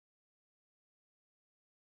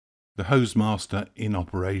The Hosemaster in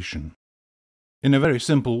operation. In a very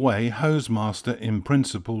simple way, Hosemaster in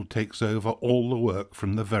principle takes over all the work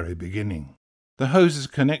from the very beginning. The hose is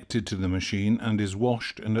connected to the machine and is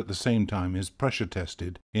washed, and at the same time is pressure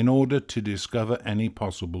tested in order to discover any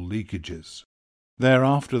possible leakages.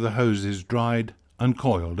 Thereafter the hose is dried and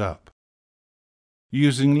coiled up.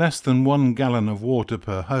 Using less than 1 gallon of water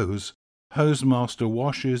per hose, Hosemaster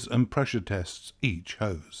washes and pressure tests each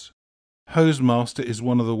hose. Hosemaster is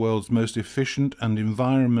one of the world's most efficient and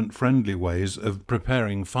environment-friendly ways of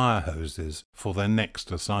preparing fire hoses for their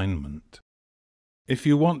next assignment. If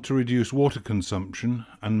you want to reduce water consumption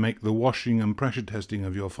and make the washing and pressure testing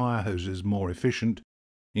of your fire hoses more efficient,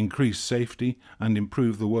 increase safety and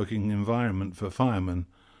improve the working environment for firemen,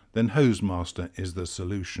 then Hosemaster is the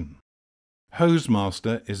solution.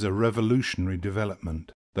 Hosemaster is a revolutionary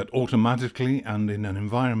development that automatically and in an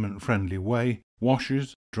environment-friendly way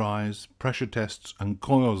washes, dries, pressure tests and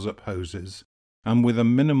coils up hoses, and with a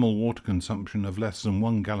minimal water consumption of less than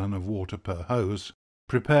 1 gallon of water per hose,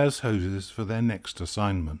 prepares hoses for their next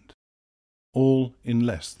assignment. All in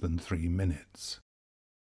less than 3 minutes.